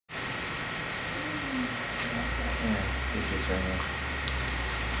synthesis right here.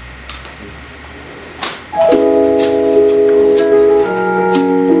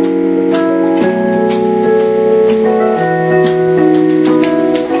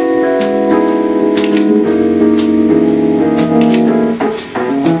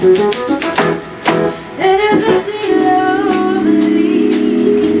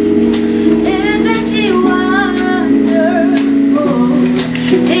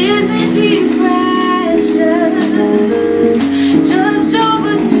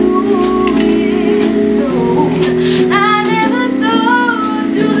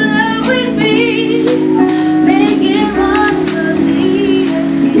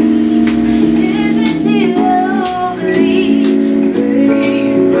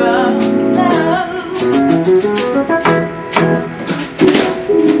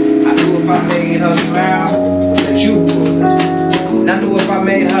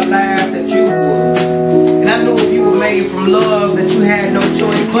 From love that you had no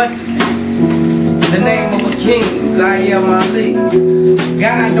choice but to be. The name of a king, Zaire Ali.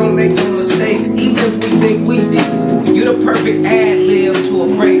 God don't make no mistakes, even if we think we did. You're the perfect ad-lib to a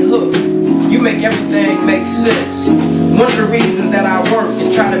great hook. You make everything make sense. One of the reasons that I work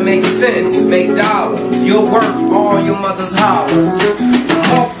and try to make sense, make dollars. You're worth all your mother's hollers.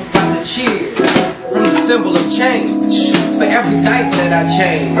 Off about the cheers from the symbol of change. For every diaper that I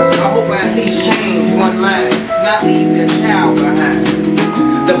change, I hope I at least change one line, not leave their child behind.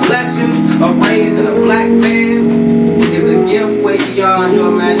 The blessing of raising a black man is a gift way beyond your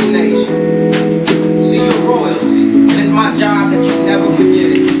imagination. See, your royalty, and it's my job that you never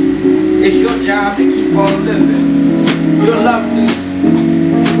forget it. It's your job to keep on living. You're lovely.